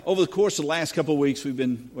Over the course of the last couple of weeks,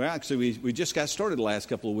 we just got started the last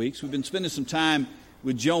couple of weeks. We've been spending some time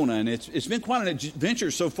with Jonah, and it's been quite an adventure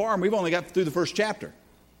so far, and we've only got through the first chapter.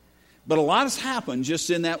 But a lot has happened just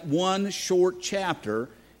in that one short chapter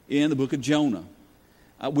in the book of Jonah.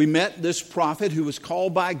 We met this prophet who was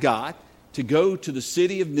called by God to go to the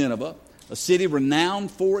city of Nineveh, a city renowned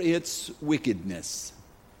for its wickedness.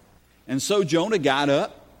 And so Jonah got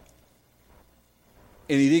up,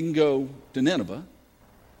 and he didn't go to Nineveh.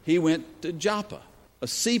 He went to Joppa, a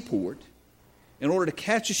seaport, in order to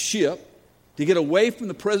catch a ship to get away from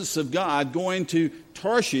the presence of God, going to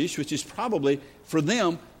Tarshish, which is probably, for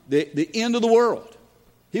them, the end of the world.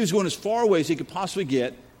 He was going as far away as he could possibly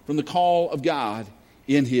get from the call of God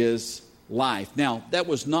in his life. Now, that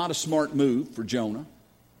was not a smart move for Jonah,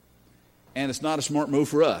 and it's not a smart move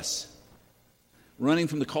for us. Running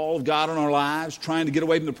from the call of God in our lives, trying to get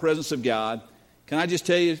away from the presence of God, can I just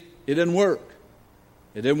tell you, it didn't work.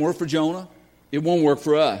 It didn't work for Jonah. It won't work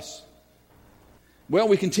for us. Well,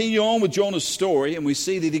 we continue on with Jonah's story, and we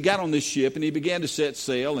see that he got on this ship, and he began to set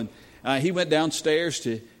sail, and he went downstairs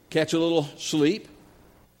to catch a little sleep.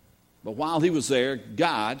 But while he was there,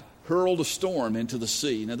 God hurled a storm into the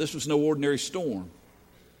sea. Now, this was no ordinary storm.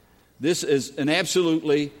 This is an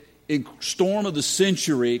absolutely storm of the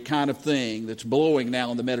century kind of thing that's blowing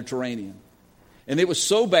now in the Mediterranean. And it was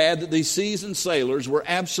so bad that these seasoned sailors were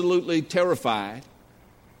absolutely terrified.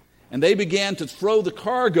 And they began to throw the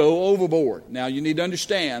cargo overboard. Now, you need to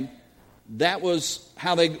understand, that was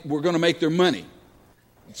how they were going to make their money.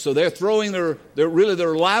 So they're throwing their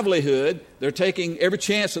livelihood. They're taking every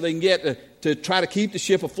chance that they can get to try to keep the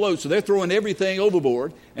ship afloat. So they're throwing everything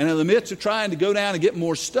overboard. And in the midst of trying to go down and get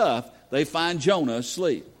more stuff, they find Jonah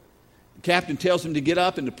asleep. The captain tells him to get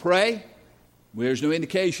up and to pray. Well, there's no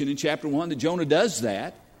indication in chapter 1 that Jonah does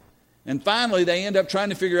that. And finally, they end up trying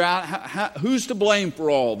to figure out who's to blame for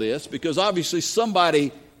all this, because obviously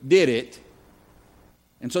somebody did it.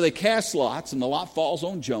 And so they cast lots, and the lot falls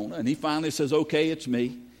on Jonah, and he finally says, okay, it's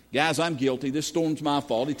me. Guys, I'm guilty. This storm's my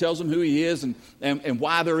fault. He tells them who he is and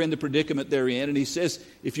why they're in the predicament they're in. And he says,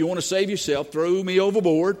 if you want to save yourself, throw me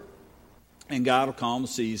overboard, and God will calm the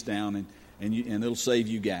seas down, and it'll save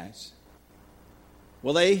you guys.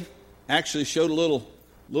 Well, they actually showed a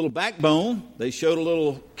little backbone. They showed a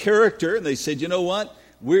little character, and they said, you know what?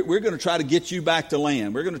 We're going to try to get you back to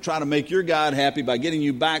land. We're going to try to make your God happy by getting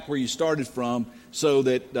you back where you started from, so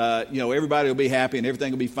that everybody will be happy and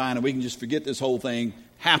everything will be fine, and we can just forget this whole thing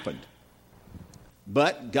happened.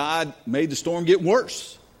 But God made the storm get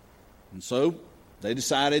worse. And so they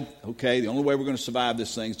decided, okay, the only way we're going to survive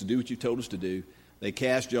this thing is to do what you told us to do. They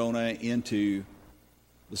cast Jonah into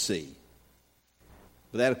the sea.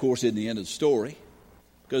 But that, of course, isn't the end of the story.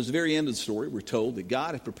 Because at the very end of the story, we're told that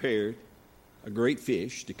God had prepared a great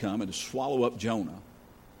fish to come and to swallow up Jonah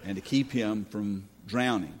and to keep him from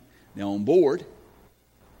drowning. Now, on board,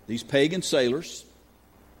 these pagan sailors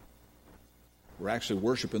were actually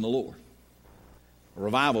worshiping the Lord. A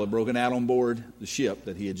revival had broken out on board the ship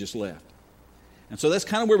that he had just left. And so that's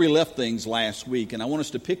kind of where we left things last week, and I want us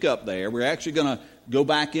to pick up there. We're actually going to go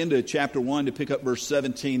back into chapter 1 to pick up verse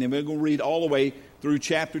 17, and we're going to read all the way through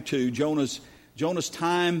chapter 2, Jonah's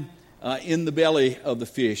time in the belly of the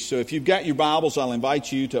fish. So if you've got your Bibles, I'll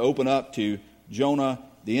invite you to open up to Jonah,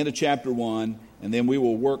 the end of chapter 1, and then we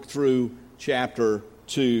will work through chapter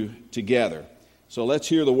 2 together. So let's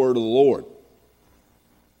hear the word of the Lord.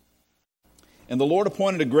 And the Lord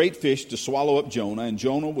appointed a great fish to swallow up Jonah, and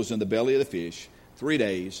Jonah was in the belly of the fish 3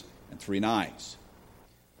 days and 3 nights.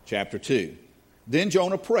 Chapter 2. Then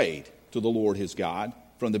Jonah prayed to the Lord his God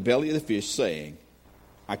from the belly of the fish, saying,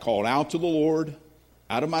 I called out to the Lord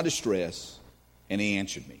out of my distress, and he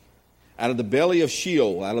answered me. Out of the belly of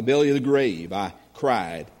Sheol, out of the belly of the grave, I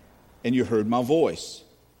cried, and you heard my voice.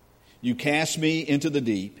 You cast me into the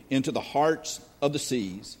deep, into the hearts of the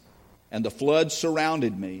seas, and the floods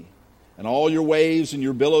surrounded me, and all your waves and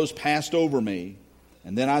your billows passed over me.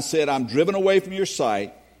 And then I said, I'm driven away from your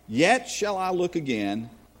sight, yet shall I look again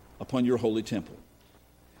upon your holy temple.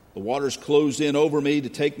 The waters closed in over me to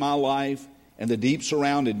take my life, and the deep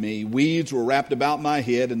surrounded me. Weeds were wrapped about my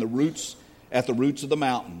head, and the roots of the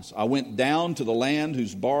mountains. I went down to the land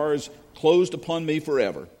whose bars closed upon me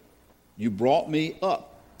forever. You brought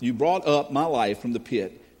up my life from the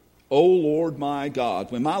pit. O Lord my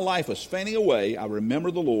God, when my life was fainting away, I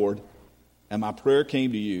remembered the Lord, and my prayer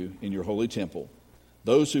came to you in your holy temple.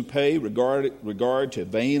 Those who pay regard to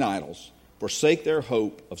vain idols forsake their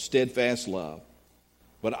hope of steadfast love.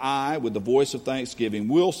 But I, with the voice of thanksgiving,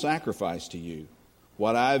 will sacrifice to you.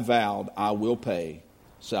 What I have vowed, I will pay.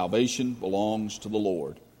 Salvation belongs to the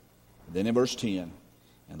Lord. And then in verse 10,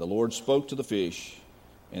 and the Lord spoke to the fish,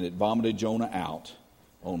 and it vomited Jonah out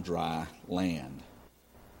on dry land.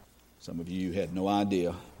 Some of you had no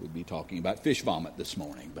idea we'd be talking about fish vomit this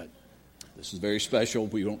morning, but this is very special.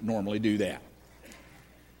 We don't normally do that.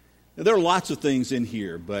 Now, there are lots of things in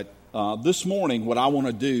here, but this morning what I want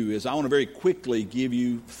to do is I want to very quickly give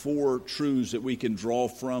you 4 truths that we can draw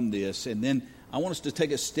from this, and then I want us to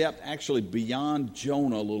take a step actually beyond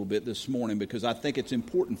Jonah a little bit this morning because I think it's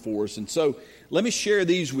important for us. And so let me share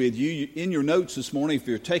these with you. In your notes this morning, if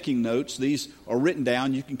you're taking notes, these are written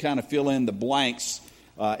down. You can kind of fill in the blanks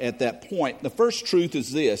at that point. The first truth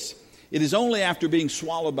is this. It is only after being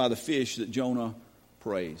swallowed by the fish that Jonah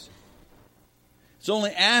prays. It's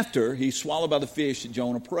only after he's swallowed by the fish that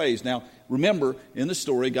Jonah prays. Now, remember, in the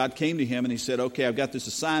story, God came to him and he said, okay, I've got this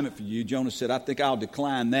assignment for you. Jonah said, I think I'll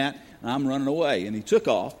decline that, and I'm running away. And he took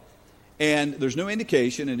off, and there's no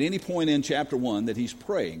indication at any point in chapter 1 that he's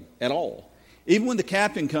praying at all. Even when the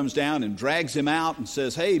captain comes down and drags him out and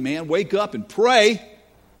says, hey, man, wake up and pray,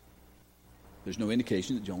 there's no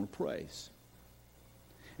indication that Jonah prays.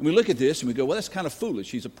 And we look at this and we go, well, that's kind of foolish.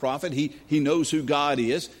 He's a prophet. He knows who God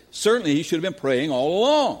is. Certainly he should have been praying all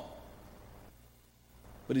along.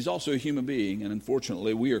 But he's also a human being, and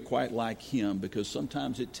unfortunately we are quite like him because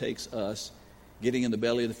sometimes it takes us getting in the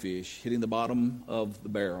belly of the fish, hitting the bottom of the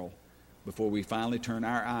barrel, before we finally turn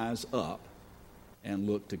our eyes up and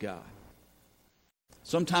look to God.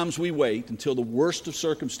 Sometimes we wait until the worst of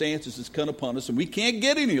circumstances has come upon us and we can't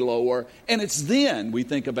get any lower, and it's then we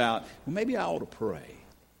think about, well, maybe I ought to pray.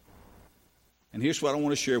 And here's what I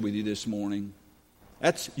want to share with you this morning.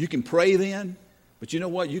 You can pray then, but you know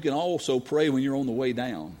what? You can also pray when you're on the way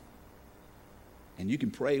down. And you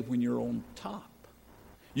can pray when you're on top.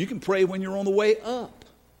 You can pray when you're on the way up.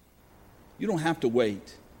 You don't have to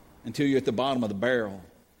wait until you're at the bottom of the barrel,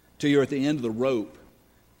 till you're at the end of the rope,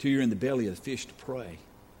 till you're in the belly of the fish to pray.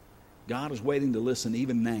 God is waiting to listen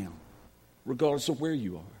even now, regardless of where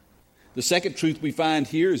you are. The second truth we find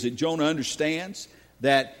here is that Jonah understands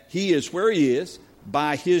that he is where he is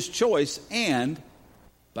by his choice and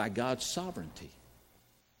by God's sovereignty.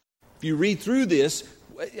 If you read through this,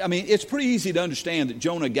 I mean, it's pretty easy to understand that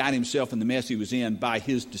Jonah got himself in the mess he was in by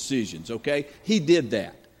his decisions, okay? He did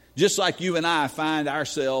that. Just like you and I find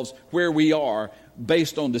ourselves where we are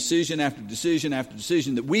based on decision after decision after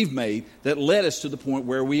decision that we've made that led us to the point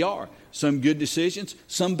where we are. Some good decisions,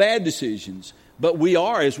 some bad decisions. But we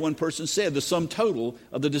are, as one person said, the sum total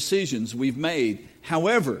of the decisions we've made.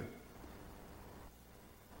 However,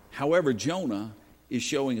 Jonah is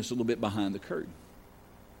showing us a little bit behind the curtain.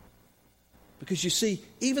 Because you see,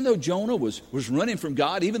 even though Jonah was running from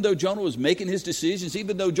God, even though Jonah was making his decisions,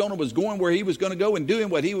 even though Jonah was going where he was going to go and doing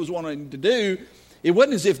what he was wanting to do, it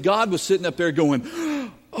wasn't as if God was sitting up there going,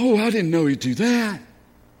 oh, I didn't know he'd do that.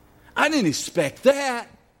 I didn't expect that.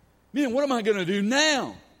 Man, what am I going to do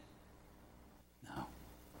now?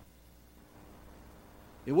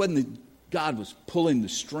 It wasn't that God was pulling the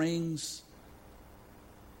strings,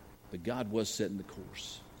 but God was setting the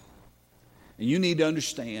course. And you need to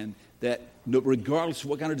understand that regardless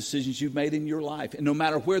of what kind of decisions you've made in your life, and no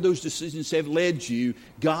matter where those decisions have led you,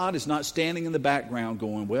 God is not standing in the background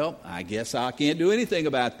going, well, I guess I can't do anything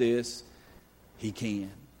about this. He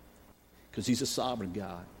can. Because he's a sovereign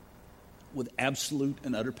God with absolute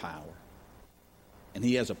and utter power. And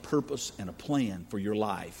he has a purpose and a plan for your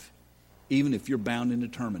life, even if you're bound and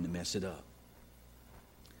determined to mess it up.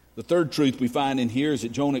 The third truth we find in here is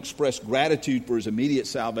that Jonah expressed gratitude for his immediate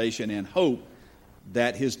salvation and hope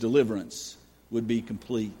that his deliverance would be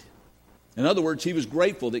complete. In other words, he was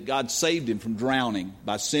grateful that God saved him from drowning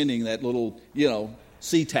by sending that little,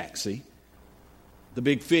 sea taxi, the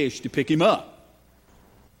big fish, to pick him up.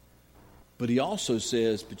 But he also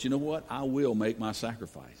says, but you know what? I will make my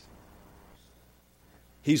sacrifice.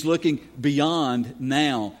 He's looking beyond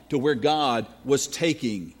now to where God was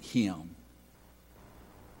taking him.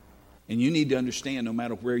 And you need to understand, no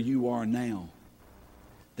matter where you are now,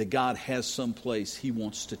 that God has some place he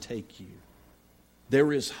wants to take you.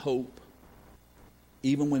 There is hope.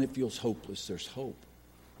 Even when it feels hopeless, there's hope.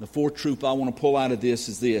 The fourth truth I want to pull out of this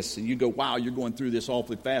is this. And you go, wow, you're going through this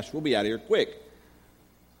awfully fast. We'll be out of here quick.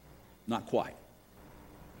 Not quite.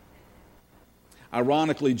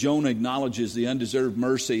 Ironically, Jonah acknowledges the undeserved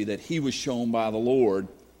mercy that he was shown by the Lord,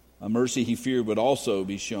 a mercy he feared would also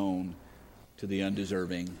be shown to the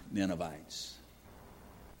undeserving Ninevites.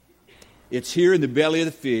 It's here in the belly of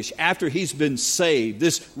the fish, after he's been saved,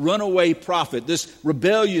 this runaway prophet, this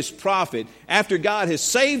rebellious prophet, after God has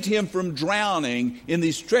saved him from drowning in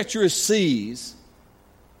these treacherous seas,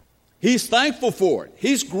 he's thankful for it.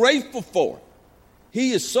 He's grateful for it.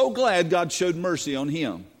 He is so glad God showed mercy on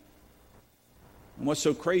him. And what's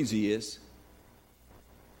so crazy is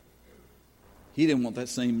He didn't want that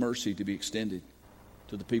same mercy to be extended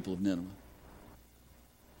to the people of Nineveh.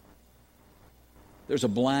 There's a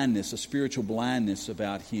blindness, a spiritual blindness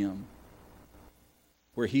about him,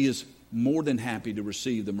 where he is more than happy to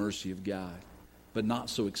receive the mercy of God, but not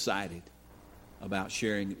so excited about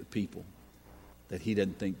sharing it with people that he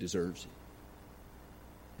doesn't think deserves it.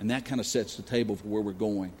 And that kind of sets the table for where we're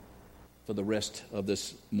going for the rest of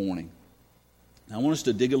this morning. Now, I want us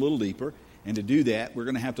to dig a little deeper, and to do that, we're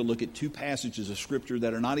going to have to look at two passages of Scripture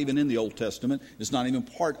that are not even in the Old Testament. It's not even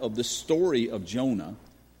part of the story of Jonah,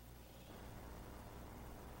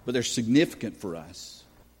 but they're significant for us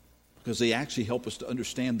because they actually help us to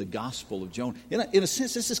understand the gospel of Jonah. In a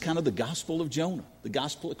sense, this is kind of the gospel of Jonah, the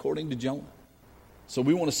gospel according to Jonah. So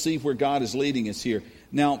we want to see where God is leading us here.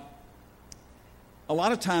 Now, a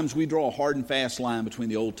lot of times we draw a hard and fast line between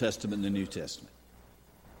the Old Testament and the New Testament.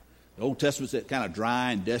 The Old Testament's that kind of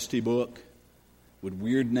dry and dusty book with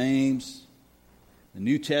weird names. The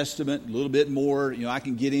New Testament, a little bit more, I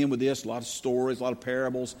can get in with this, a lot of stories, a lot of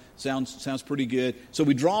parables, sounds pretty good. So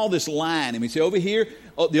we draw this line and we say over here,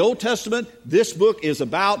 the Old Testament, this book is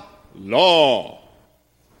about law.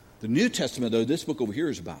 The New Testament, though, this book over here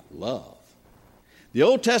is about love. The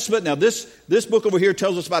Old Testament, now this book over here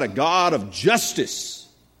tells us about a God of justice.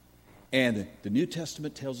 And the New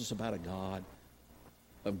Testament tells us about a God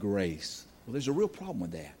of grace. Well, there's a real problem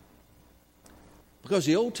with that. Because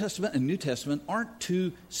the Old Testament and New Testament aren't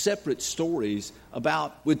two separate stories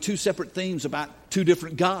with two separate themes about two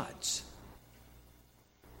different gods.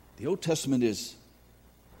 The Old Testament is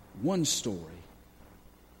one story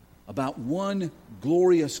about one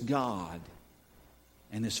glorious God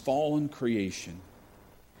and his fallen creation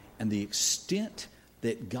and the extent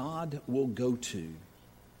that God will go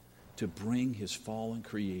to bring his fallen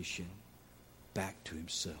creation back to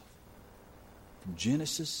himself. From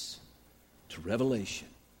Genesis to Revelation,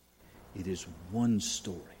 it is one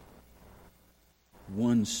story.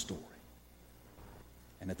 One story.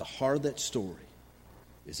 And at the heart of that story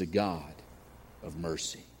is a God of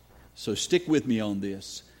mercy. So stick with me on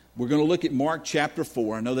this. We're going to look at Mark chapter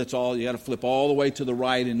 4. I know that's all. You got to flip all the way to the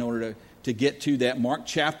right in order to get to that. Mark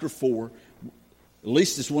chapter 4. At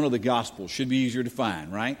least it's one of the Gospels. Should be easier to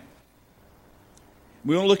find, right?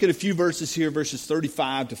 We're going to look at a few verses here, verses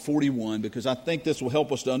 35 to 41, because I think this will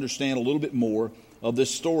help us to understand a little bit more of this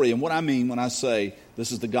story and what I mean when I say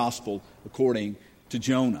this is the gospel according to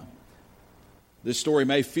Jonah. This story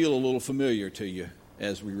may feel a little familiar to you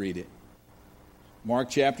as we read it. Mark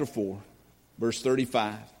chapter 4, verse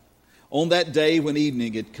 35. On that day when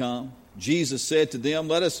evening had come, Jesus said to them,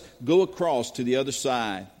 "Let us go across to the other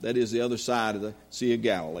side," that is, the other side of the Sea of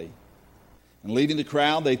Galilee. And leaving the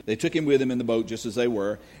crowd, they took him with them in the boat just as they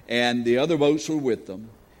were, and the other boats were with them.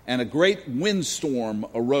 And a great windstorm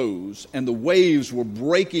arose, and the waves were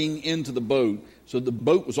breaking into the boat, so the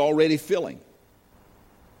boat was already filling.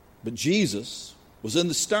 But Jesus was in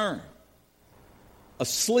the stern,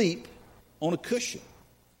 asleep on a cushion.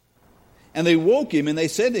 And they woke him, and they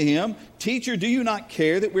said to him, "Teacher, do you not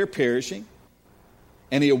care that we're perishing?"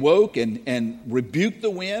 And he awoke and rebuked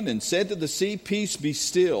the wind and said to the sea, "Peace, be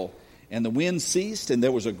still." And the wind ceased, and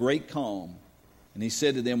there was a great calm. And he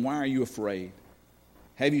said to them, "Why are you afraid?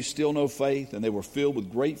 Have you still no faith?" And they were filled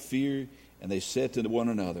with great fear, and they said to one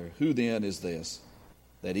another, "Who then is this,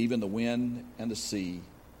 that even the wind and the sea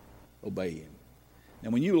obey him?" Now,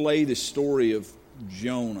 when you lay the story of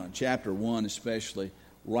Jonah, chapter 1 especially,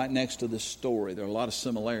 right next to this story, there are a lot of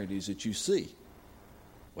similarities that you see.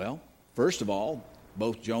 Well, first of all,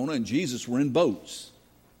 both Jonah and Jesus were in boats.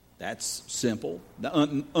 That's simple,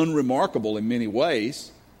 unremarkable in many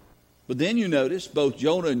ways. But then you notice both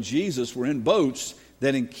Jonah and Jesus were in boats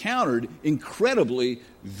that encountered incredibly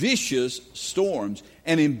vicious storms.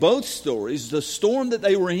 And in both stories, the storm that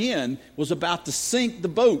they were in was about to sink the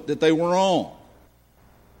boat that they were on.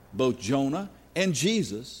 Both Jonah and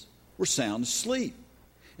Jesus were sound asleep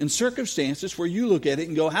in circumstances where you look at it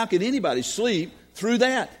and go, how could anybody sleep through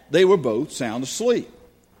that? They were both sound asleep.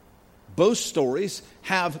 Both stories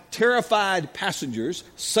have terrified passengers,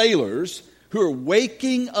 sailors, who are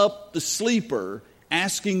waking up the sleeper,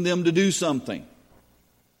 asking them to do something.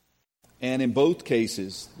 And in both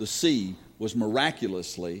cases, the sea was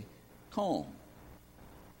miraculously calm.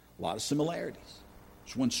 A lot of similarities.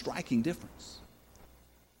 There's one striking difference.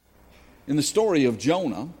 In the story of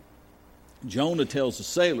Jonah, Jonah tells the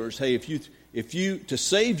sailors, "Hey, if you to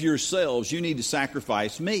save yourselves, you need to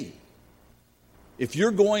sacrifice me. If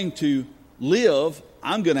you're going to live,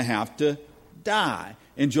 I'm going to have to die."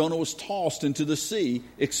 And Jonah was tossed into the sea,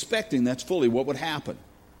 expecting that's fully what would happen.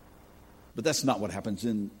 But that's not what happens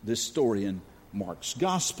in this story in Mark's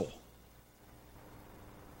gospel.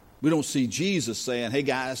 We don't see Jesus saying, hey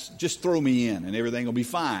guys, just throw me in and everything will be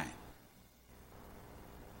fine.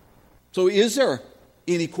 So is there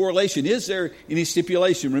any correlation? Is there any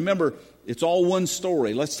stipulation? Remember, it's all one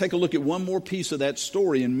story. Let's take a look at one more piece of that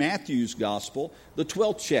story in Matthew's Gospel, the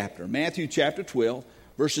 12th chapter. Matthew chapter 12,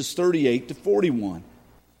 verses 38 to 41.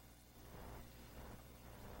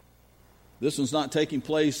 This one's not taking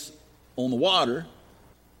place on the water,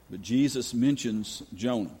 but Jesus mentions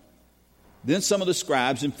Jonah. Then some of the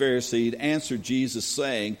scribes and Pharisees answered Jesus,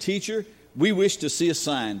 saying, Teacher, we wish to see a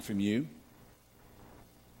sign from you.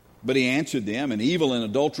 But he answered them, An evil and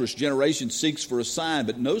adulterous generation seeks for a sign,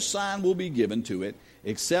 but no sign will be given to it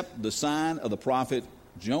except the sign of the prophet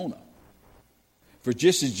Jonah. For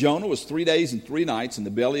just as Jonah was 3 days and 3 nights in the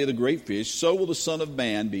belly of the great fish, so will the Son of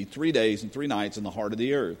Man be 3 days and 3 nights in the heart of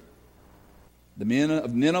the earth. The men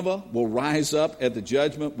of Nineveh will rise up at the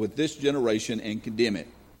judgment with this generation and condemn it.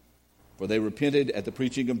 For they repented at the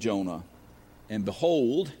preaching of Jonah, and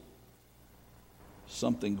behold,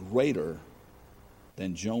 something greater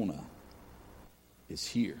than Jonah is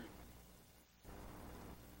here.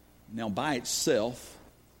 Now, by itself,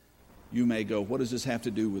 you may go, what does this have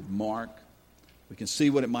to do with Mark? We can see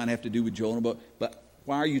what it might have to do with Jonah, but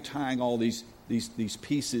why are you tying all these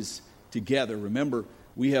pieces together? Remember,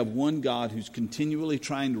 we have one God who's continually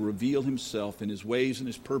trying to reveal himself and his ways and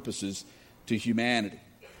his purposes to humanity.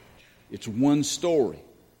 It's one story.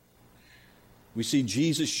 We see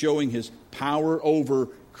Jesus showing his power over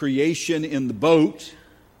creation in the boat,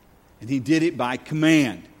 and he did it by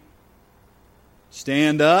command.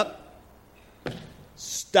 Stand up,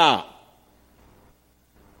 stop.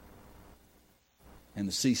 And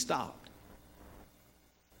the sea stopped.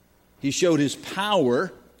 He showed his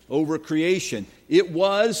power over creation. It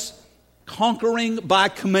was conquering by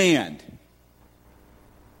command.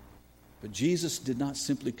 But Jesus did not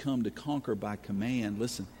simply come to conquer by command.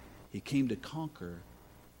 Listen, he came to conquer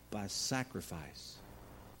by sacrifice.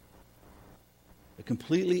 A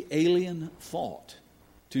completely alien thought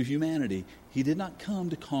to humanity. He did not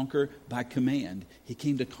come to conquer by command. He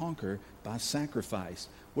came to conquer by sacrifice.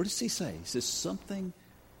 What does he say? He says something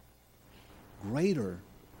greater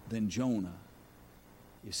than Jonah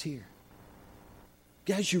is here.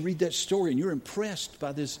 Guys, you read that story and you're impressed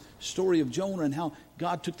by this story of Jonah and how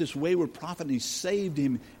God took this wayward prophet and he saved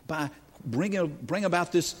him by bring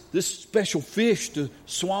about this special fish to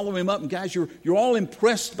swallow him up. And guys, you're all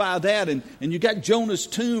impressed by that. And you got Jonah's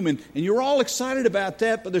tomb and you're all excited about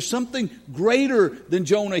that. But there's something greater than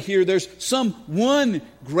Jonah here. There's someone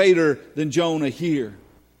greater than Jonah here.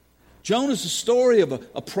 Jonah's the story of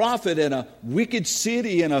a prophet and a wicked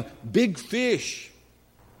city and a big fish.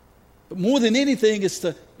 But more than anything, it's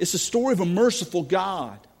the story of a merciful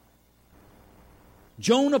God.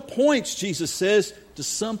 Jonah points, Jesus says, to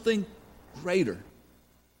something greater.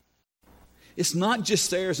 It's not just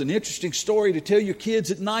there as an interesting story to tell your kids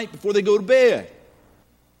at night before they go to bed.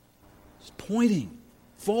 It's pointing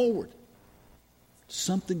forward to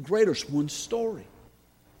something greater. It's one story.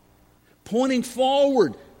 Pointing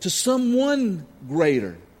forward to someone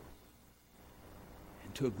greater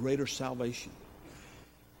and to a greater salvation.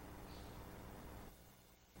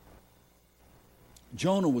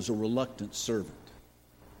 Jonah was a reluctant servant.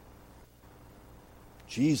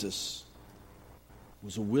 Jesus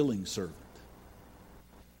was a willing servant.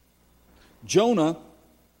 Jonah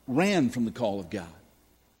ran from the call of God.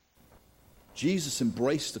 Jesus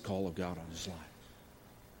embraced the call of God on his life.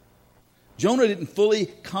 Jonah didn't fully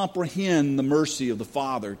comprehend the mercy of the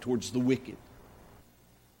Father towards the wicked.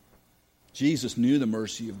 Jesus knew the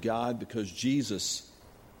mercy of God because Jesus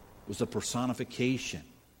was a personification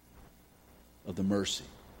of the mercy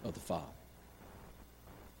of the Father.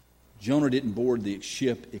 Jonah didn't board the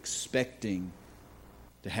ship expecting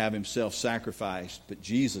to have himself sacrificed, but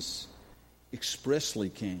Jesus expressly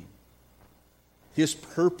came. His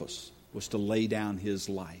purpose was to lay down his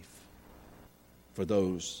life for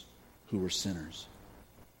those who were sinners.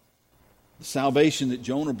 The salvation that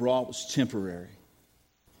Jonah brought was temporary.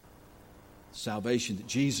 The salvation that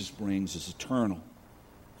Jesus brings is eternal.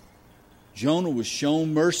 Jonah was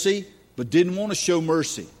shown mercy, but didn't want to show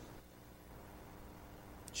mercy.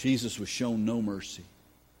 Jesus was shown no mercy,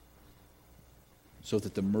 so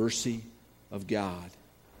that the mercy of God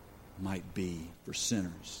might be for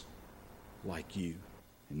sinners like you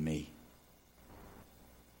and me.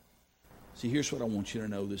 See, here's what I want you to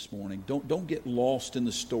know this morning. Don't get lost in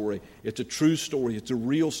the story. It's a true story. It's a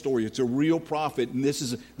real story. It's a real prophet. And this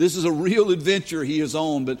is a real adventure he is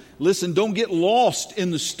on. But listen, don't get lost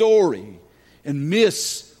in the story and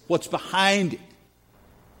miss what's behind it.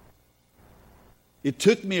 It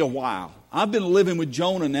took me a while. I've been living with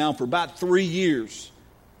Jonah now for about 3 years.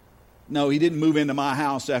 No, he didn't move into my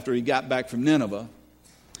house after he got back from Nineveh,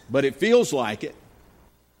 but it feels like it.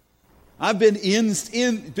 I've been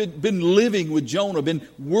been living with Jonah, been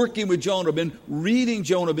working with Jonah, been reading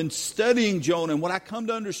Jonah, been studying Jonah. And what I come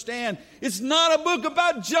to understand, it's not a book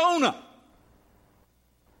about Jonah.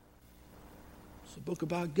 It's a book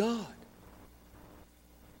about God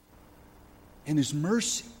and His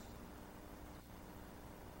mercy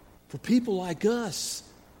for people like us,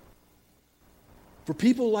 for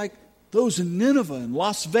people like those in Nineveh and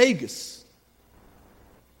Las Vegas,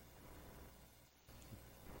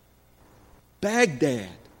 Baghdad,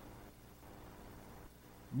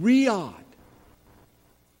 Riyadh,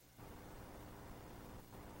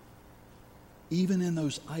 even in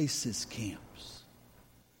those ISIS camps.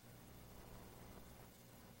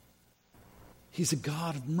 He's a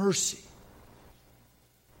God of mercy.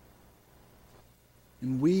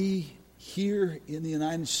 And we here in the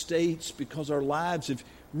United States, because our lives have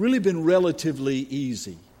really been relatively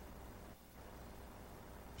easy.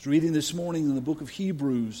 I was reading this morning in the book of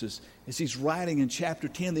Hebrews as he's writing in chapter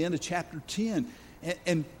 10, the end of chapter 10.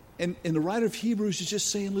 And the writer of Hebrews is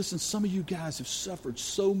just saying, listen, some of you guys have suffered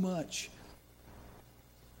so much.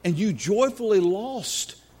 And you joyfully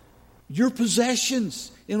lost your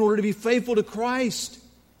possessions in order to be faithful to Christ.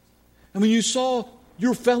 And when you saw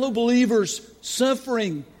your fellow believers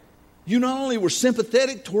suffering, you not only were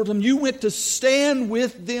sympathetic toward them, you went to stand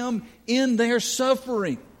with them in their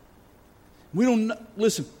suffering. We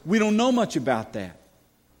don't know much about that.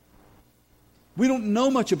 We don't know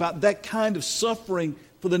much about that kind of suffering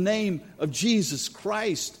for the name of Jesus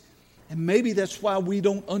Christ. And maybe that's why we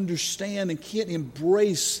don't understand and can't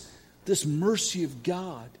embrace this mercy of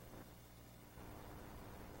God.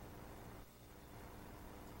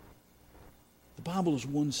 The Bible is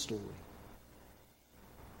one story.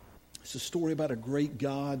 It's a story about a great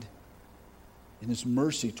God and His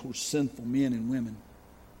mercy towards sinful men and women.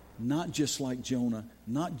 Not just like Jonah,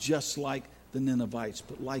 not just like the Ninevites,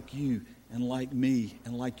 but like you and like me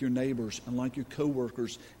and like your neighbors and like your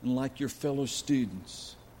coworkers and like your fellow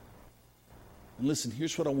students. And listen,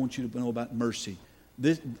 here's what I want you to know about mercy.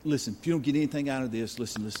 Listen, if you don't get anything out of this,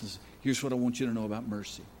 listen. Here's what I want you to know about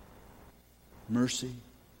mercy. Mercy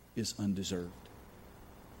is undeserved.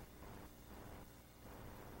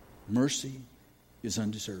 Mercy is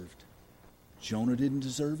undeserved. Jonah didn't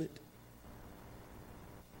deserve it.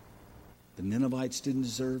 The Ninevites didn't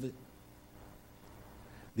deserve it.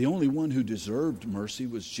 The only one who deserved mercy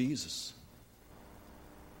was Jesus.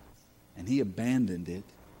 And He abandoned it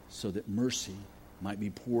so that mercy might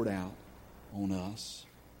be poured out on us.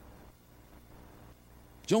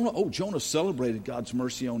 Jonah celebrated God's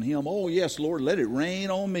mercy on him. Oh, yes, Lord, let it rain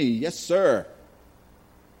on me. Yes, sir.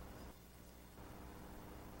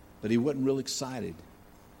 But he wasn't real excited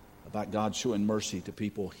about God showing mercy to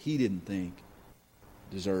people he didn't think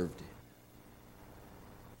deserved it.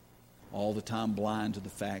 All the time blind to the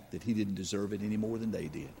fact that he didn't deserve it any more than they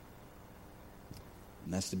did.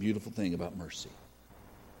 And that's the beautiful thing about mercy.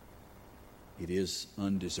 It is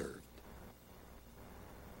undeserved.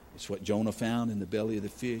 It's what Jonah found in the belly of the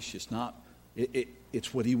fish.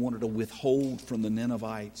 It's what he wanted to withhold from the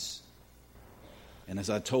Ninevites. And as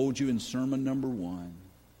I told you in sermon number 1,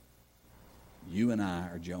 you and I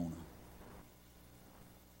are Jonah.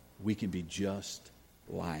 We can be just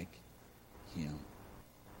like him.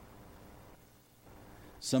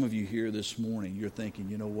 Some of you here this morning, you're thinking,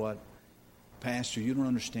 you know what? Pastor, you don't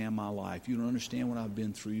understand my life. You don't understand what I've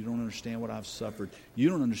been through. You don't understand what I've suffered. You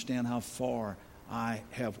don't understand how far I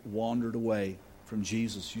have wandered away from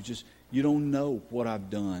Jesus. You don't know what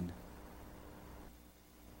I've done.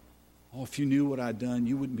 Oh, if you knew what I'd done,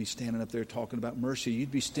 you wouldn't be standing up there talking about mercy.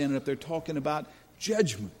 You'd be standing up there talking about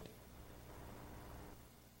judgment.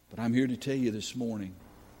 But I'm here to tell you this morning,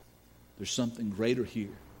 there's something greater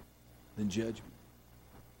here than judgment.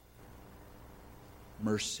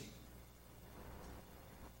 Mercy.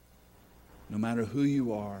 No matter who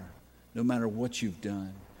you are, no matter what you've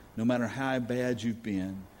done, no matter how bad you've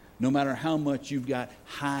been, no matter how much you've got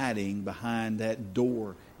hiding behind that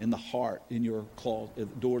door in the heart, in your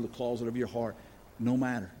closet, door of the closet of your heart, no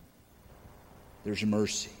matter, there's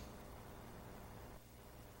mercy.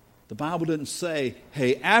 The Bible doesn't say,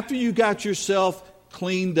 hey, after you got yourself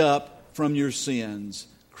cleaned up from your sins,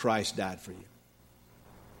 Christ died for you.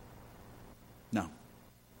 No.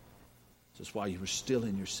 That's why you were still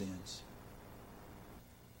in your sins.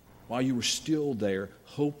 While you were still there,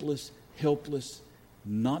 hopeless, helpless,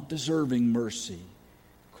 not deserving mercy,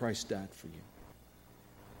 Christ died for you.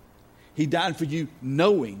 He died for you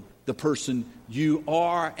knowing the person you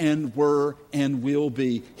are and were and will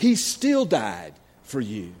be. He still died for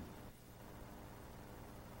you.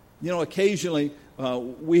 Occasionally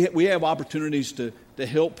we have opportunities to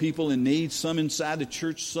help people in need, some inside the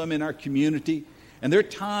church, some in our community. And there are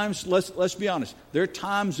times, let's be honest, there are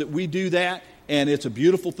times that we do that and it's a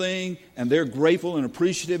beautiful thing and they're grateful and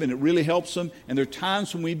appreciative and it really helps them. And there are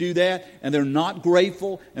times when we do that and they're not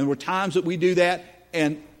grateful, and there are times that we do that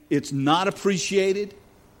and it's not appreciated.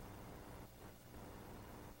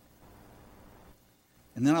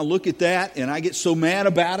 And then I look at that and I get so mad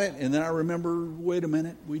about it, and then I remember, wait a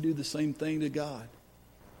minute, we do the same thing to God.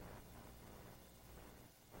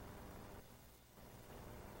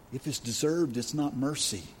 If it's deserved, it's not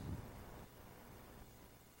mercy,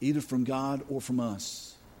 either from God or from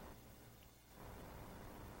us.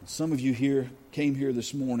 And some of you here came here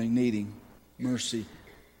this morning needing mercy.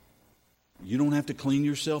 You don't have to clean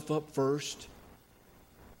yourself up first.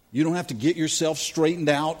 You don't have to get yourself straightened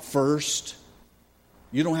out first.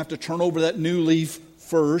 You don't have to turn over that new leaf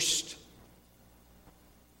first.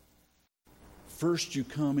 First, you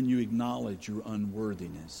come and you acknowledge your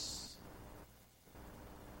unworthiness.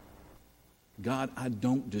 God, I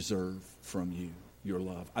don't deserve from you your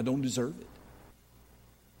love. I don't deserve it.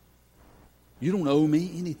 You don't owe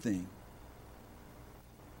me anything.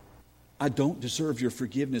 I don't deserve your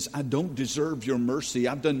forgiveness. I don't deserve your mercy.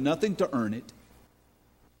 I've done nothing to earn it.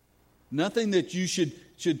 Nothing that you should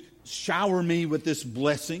shower me with this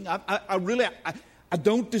blessing. I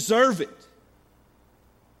don't deserve it.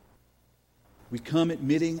 We come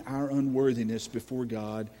admitting our unworthiness before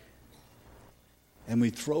God, and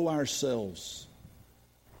we throw ourselves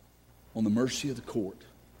on the mercy of the court.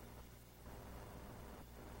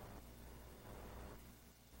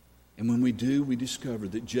 And when we do, we discover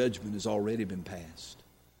that judgment has already been passed.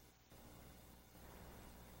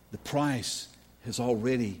 The price has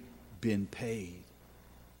already been paid.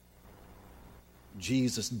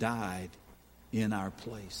 Jesus died in our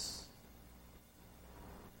place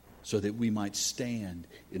so that we might stand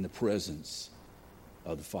in the presence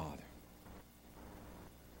of the Father.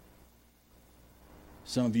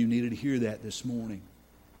 Some of you needed to hear that this morning,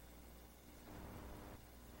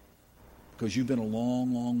 because you've been a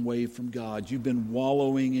long, long way from God. You've been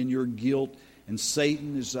wallowing in your guilt, and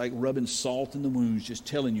Satan is like rubbing salt in the wounds, just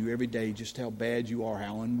telling you every day just how bad you are,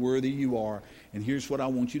 how unworthy you are. And here's what I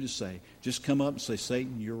want you to say. Just come up and say,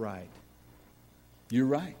 Satan, you're right. You're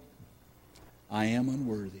right. I am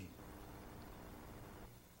unworthy.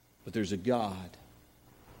 But there's a God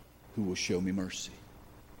who will show me mercy.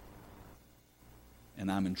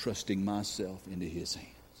 And I'm entrusting myself into His hands.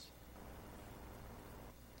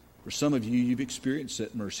 For some of you, you've experienced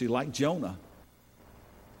that mercy like Jonah.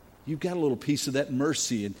 You've got a little piece of that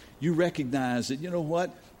mercy, and you recognize that, you know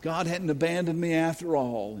what? God hadn't abandoned me after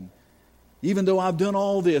all. And even though I've done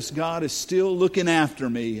all this, God is still looking after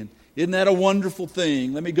me. And isn't that a wonderful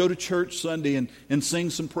thing? Let me go to church Sunday and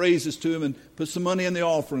sing some praises to Him and put some money in the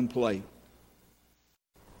offering plate.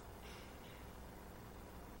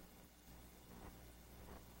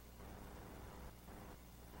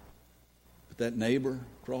 But that neighbor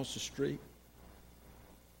across the street,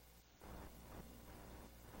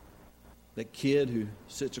 that kid who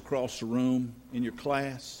sits across the room in your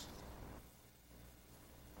class,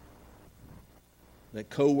 that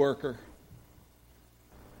coworker,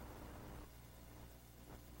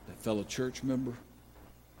 that fellow church member.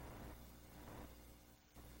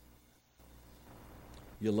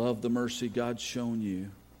 You love the mercy God's shown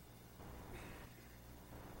you,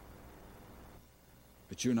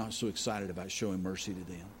 but you're not so excited about showing mercy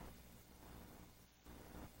to them.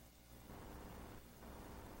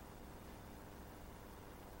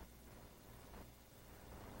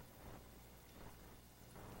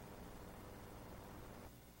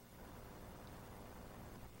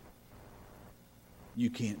 You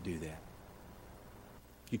can't do that.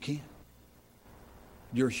 You can't.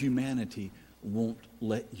 Your humanity won't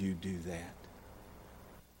let you do that.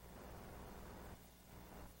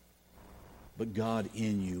 But God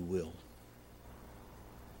in you will.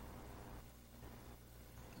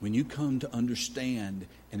 When you come to understand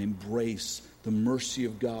and embrace the mercy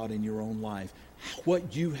of God in your own life,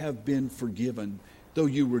 what you have been forgiven, though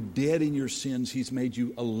you were dead in your sins, He's made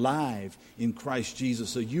you alive in Christ Jesus.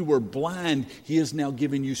 So you were blind, He has now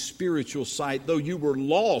given you spiritual sight. Though you were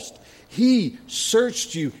lost, He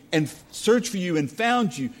searched you and searched for you and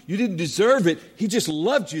found you. You didn't deserve it. He just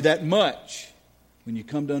loved you that much. When you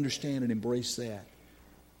come to understand and embrace that,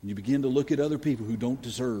 and you begin to look at other people who don't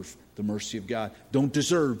deserve the mercy of God, don't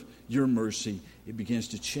deserve your mercy, it begins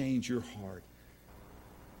to change your heart.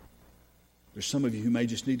 There's some of you who may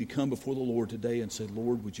just need to come before the Lord today and say,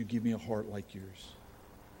 Lord, would you give me a heart like yours?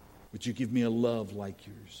 Would you give me a love like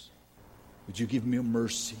yours? Would you give me a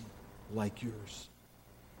mercy like yours?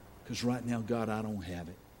 Because right now, God, I don't have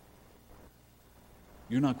it.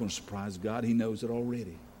 You're not going to surprise God. He knows it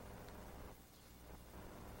already.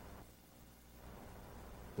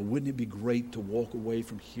 But wouldn't it be great to walk away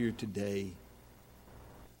from here today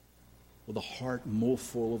with a heart more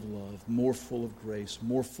full of love, more full of grace,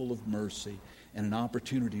 more full of mercy, and an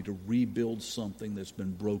opportunity to rebuild something that's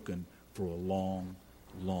been broken for a long,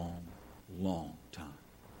 long, long time.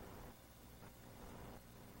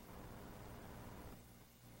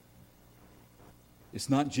 It's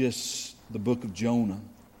not just the book of Jonah.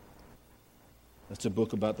 That's a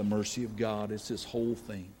book about the mercy of God. It's this whole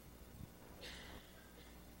thing.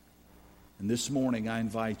 And this morning I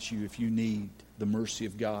invite you, if you need the mercy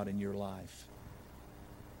of God in your life,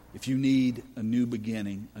 if you need a new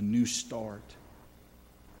beginning, a new start,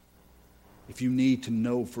 if you need to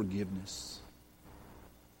know forgiveness,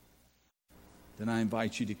 then I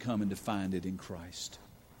invite you to come and to find it in Christ.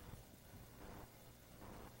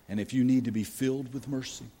 And if you need to be filled with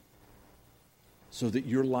mercy so that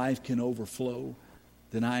your life can overflow,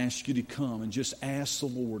 then I ask you to come and just ask the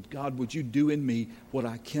Lord, God, would you do in me what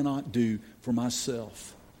I cannot do for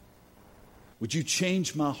myself? Would you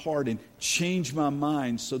change my heart and change my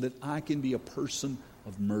mind so that I can be a person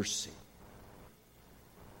of mercy?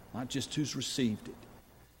 Not just who's received it,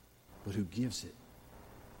 but who gives it.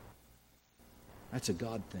 That's a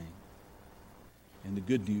God thing. And the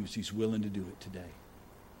good news, He's willing to do it today.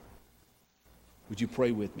 Would you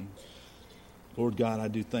pray with me? Lord God, I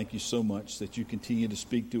do thank you so much that you continue to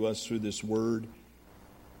speak to us through this word.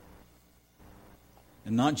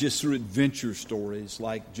 And not just through adventure stories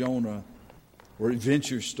like Jonah, or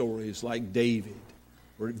adventure stories like David,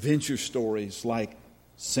 or adventure stories like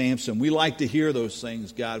Samson. We like to hear those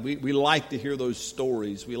things, God. We like to hear those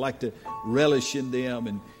stories. We like to relish in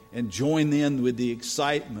them and join in with the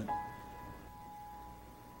excitement.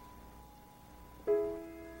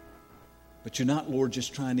 But you're not, Lord,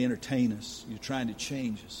 just trying to entertain us. You're trying to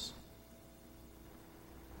change us.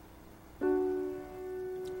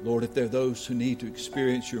 Lord, if there are those who need to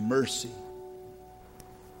experience your mercy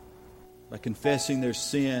by confessing their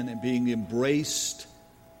sin and being embraced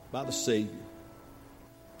by the Savior,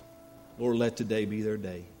 Lord, let today be their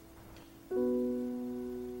day.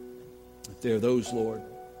 If there are those, Lord,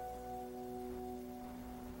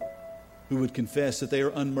 who would confess that they are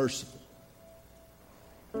unmerciful,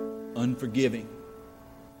 unforgiving,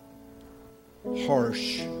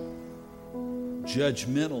 harsh,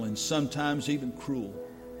 judgmental, and sometimes even cruel,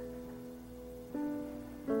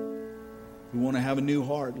 who want to have a new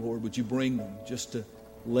heart, Lord, would you bring them just to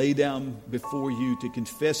lay down before you, to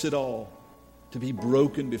confess it all, to be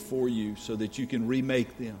broken before you so that you can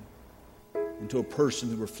remake them into a person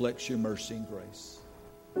who reflects your mercy and grace.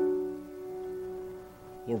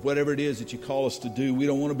 Lord, whatever it is that you call us to do, we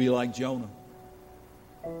don't want to be like Jonah.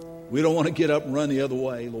 We don't want to get up and run the other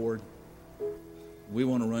way, Lord. We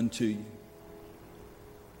want to run to you.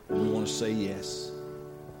 We want to say yes.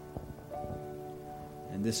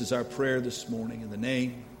 And this is our prayer this morning in the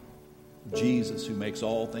name of Jesus, who makes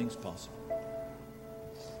all things possible.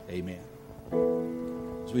 Amen.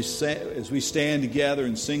 As we stand together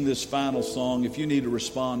and sing this final song, if you need to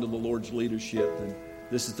respond to the Lord's leadership, then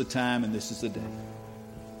this is the time and this is the day.